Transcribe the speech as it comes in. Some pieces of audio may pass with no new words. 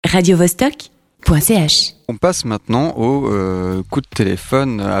radiovostok.ch. On passe maintenant au coup de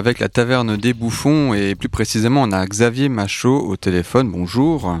téléphone avec la Taverne des Bouffons et plus précisément on a Xavier Machaut au téléphone.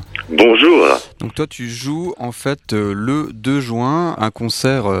 Bonjour. Bonjour. Donc toi tu joues en fait le 2 juin un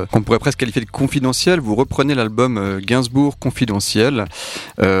concert qu'on pourrait presque qualifier de confidentiel. Vous reprenez l'album Gainsbourg Confidentiel,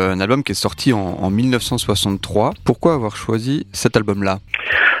 un album qui est sorti en 1963. Pourquoi avoir choisi cet album-là ?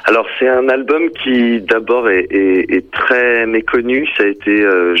 Alors c'est un album qui d'abord est très méconnu. Ça a été,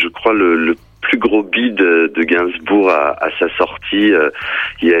 je crois, le plus gros bid de Gainsbourg à sa sortie.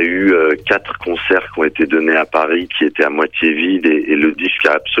 Il y a eu 4 concerts qui ont été donnés à Paris qui étaient à moitié vides et le disque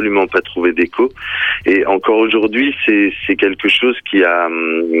a absolument pas trouvé d'écho. Et encore aujourd'hui, c'est quelque chose qui a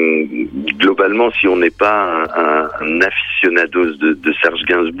globalement, si on n'est pas un aficionados de Serge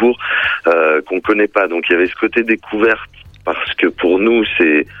Gainsbourg, qu'on connaît pas. Donc il y avait ce côté découverte parce que pour nous,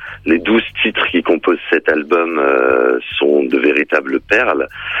 c'est les 12 titres qui composent cet album sont de véritables perles.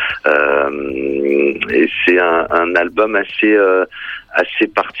 Et c'est un album assez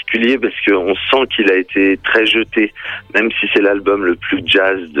particulier parce qu'on sent qu'il a été très jeté, même si c'est l'album le plus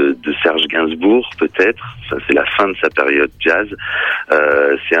jazz de Serge Gainsbourg, peut-être. Ça, c'est la fin de sa période jazz.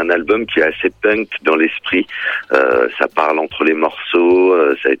 C'est un album qui est assez punk dans l'esprit. Ça parle entre les morceaux.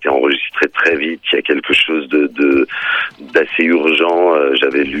 Ça a été enregistré très vite. Il y a quelque chose d'assez urgent.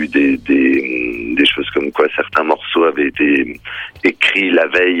 J'avais lu des choses comme quoi certains morceaux avaient été écrits la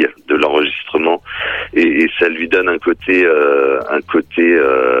veille de l'enregistrement et ça lui donne un côté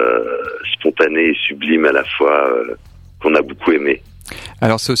spontané et sublime à la fois qu'on a beaucoup aimé.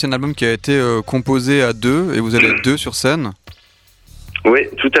 Alors c'est aussi un album qui a été composé à 2 et vous allez être 2 sur scène. Oui,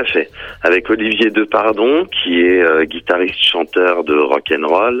 tout à fait. Avec Olivier Depardon, qui est guitariste-chanteur de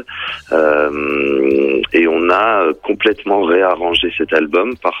rock'n'roll, et on a complètement réarrangé cet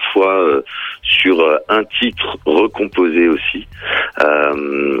album, parfois sur un titre recomposé aussi.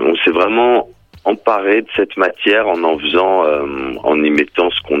 On s'est vraiment emparé de cette matière en faisant, en y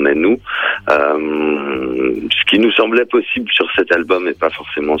mettant ce qu'on est nous, ce qui nous semblait possible sur cet album et pas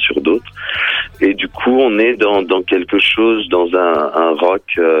forcément sur d'autres. Et du coup, on est dans quelque chose, dans un rock,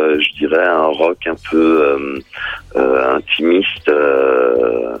 je dirais un rock un peu intimiste,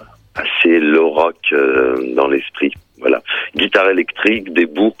 assez low rock dans l'esprit. Voilà, guitare électrique, des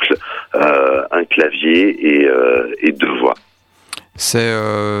boucles, un clavier et 2 voix. C'est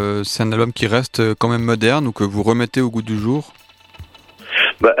un album qui reste quand même moderne ou que vous remettez au goût du jour ?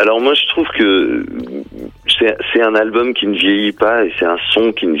 Alors moi je trouve que c'est un album qui ne vieillit pas et c'est un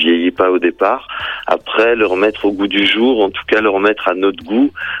son qui ne vieillit pas au départ. Après le remettre au goût du jour, en tout cas le remettre à notre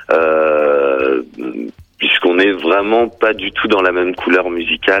goût, puisqu'on est vraiment pas du tout dans la même couleur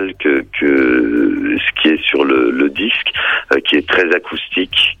musicale que ce qui est sur le disque, qui est très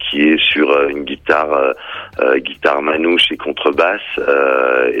acoustique, qui est sur une guitare manouche et contrebasse,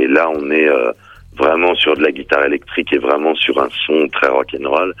 et là on est vraiment sur de la guitare électrique et vraiment sur un son très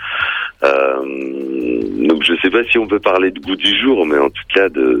rock'n'roll. Donc je sais pas si on peut parler de goût du jour, mais en tout cas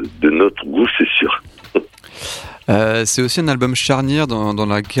de notre goût, c'est sûr. C'est aussi un album charnière dans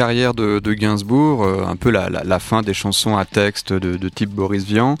la carrière de Gainsbourg, un peu la fin des chansons à texte de type Boris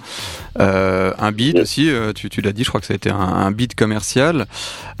Vian, un bid aussi, tu l'as dit, je crois que ça a été un bid commercial,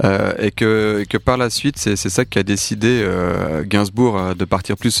 et que par la suite c'est ça qui a décidé Gainsbourg de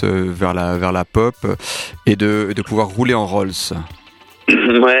partir plus vers la pop et de pouvoir rouler en Rolls.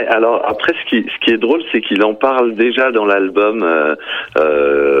 Ouais, alors après ce qui est drôle, c'est qu'il en parle déjà dans l'album.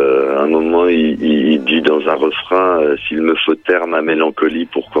 À un moment, il dit dans un refrain s'il me faut taire ma mélancolie,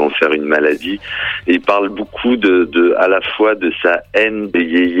 pourquoi en faire une maladie. Et il parle beaucoup à la fois de sa haine des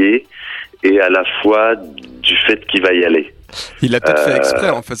yéyés et à la fois du fait qu'il va y aller. Il a peut-être fait exprès,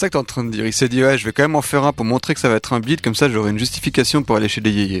 en fait, c'est ça que t'es en train de dire. Il s'est dit ouais, je vais quand même en faire un pour montrer que ça va être un beat, comme ça j'aurai une justification pour aller chez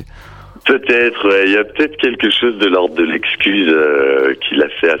les yéyés. Peut-être, ouais. Il y a peut-être quelque chose de l'ordre de l'excuse qu'il a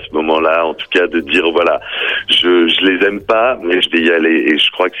fait à ce moment-là, en tout cas de dire voilà, je les aime pas, mais je vais y aller. Et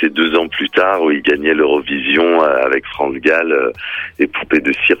je crois que c'est 2 ans plus tard où il gagnait l'Eurovision avec France Gall et Poupée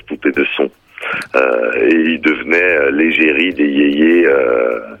de cire, Poupée de son. Et il devenait l'égérie des yéyés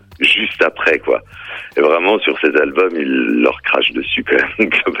juste après, quoi. Et vraiment, sur cet album, il leur crache dessus, quand même,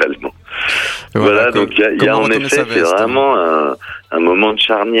 globalement. Voilà, donc il y a en effet, c'est vraiment un moment de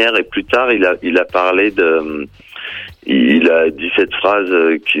charnière. Et plus tard, il a parlé il a dit cette phrase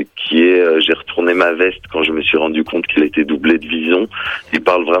qui est j'ai retourné ma veste quand je me suis rendu compte qu'elle était doublée de vison. Il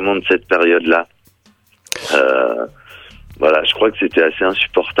parle vraiment de cette période-là. Voilà, je crois que c'était assez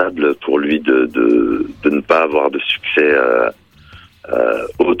insupportable pour lui de ne pas avoir de succès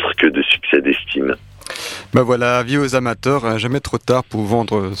autre que de succès d'estime. Ben voilà, avis aux amateurs, jamais trop tard pour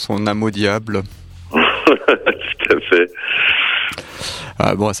vendre son âme au diable. Tout à fait.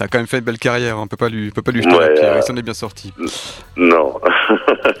 Ah bon, ça a quand même fait une belle carrière, on peut pas lui jeter la pierre, il s'en est bien sorti. Non.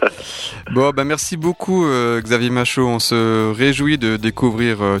 Bon, merci beaucoup Xavier Machaut, on se réjouit de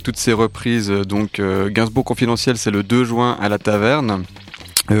découvrir toutes ces reprises. Donc Gainsbourg Confidentiel, c'est le 2 juin à la Taverne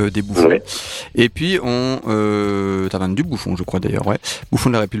des Bouffons. Ouais. Et puis Taverne du Bouffon, je crois d'ailleurs, ouais. Bouffon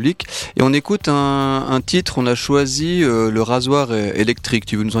de la République. Et on écoute un titre, on a choisi le rasoir électrique.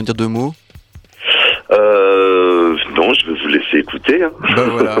 Tu veux nous en dire 2 mots? Non, je vais vous laisser écouter. Hein.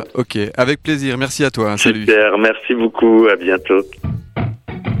 Voilà, ok. Avec plaisir, merci à toi. Salut. Super, merci beaucoup, à bientôt.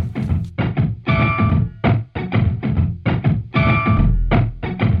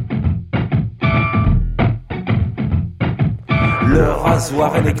 Le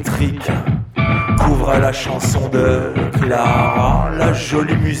rasoir électrique couvrait la chanson de Clara, la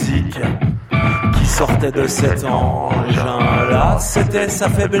jolie musique qui sortait de cet engin-là. C'était sa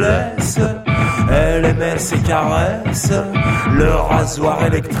faiblesse, elle aimait ses caresses. Le rasoir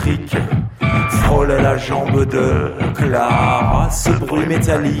électrique frôlait la jambe de Clara. Ce bruit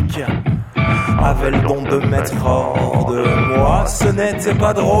métallique avait le don de mettre hors de moi. Ce n'était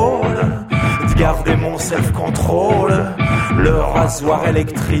pas drôle de garder mon self-control. Le rasoir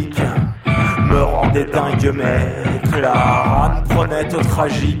électrique me rendait dingue, mais Clara ne prenait au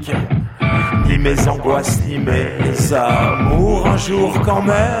tragique ni mes angoisses ni mes amours. Un jour quand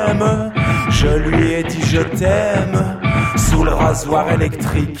même, je lui ai dit je t'aime sous le rasoir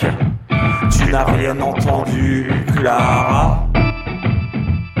électrique. Tu n'as rien entendu, Clara.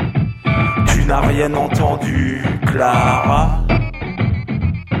 Tu n'as rien entendu, Clara.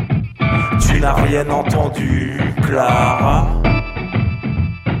 Tu n'as rien entendu, Clara.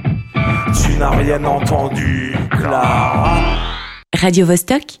 Tu n'as rien entendu, Clara.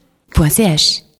 radiovostok.ch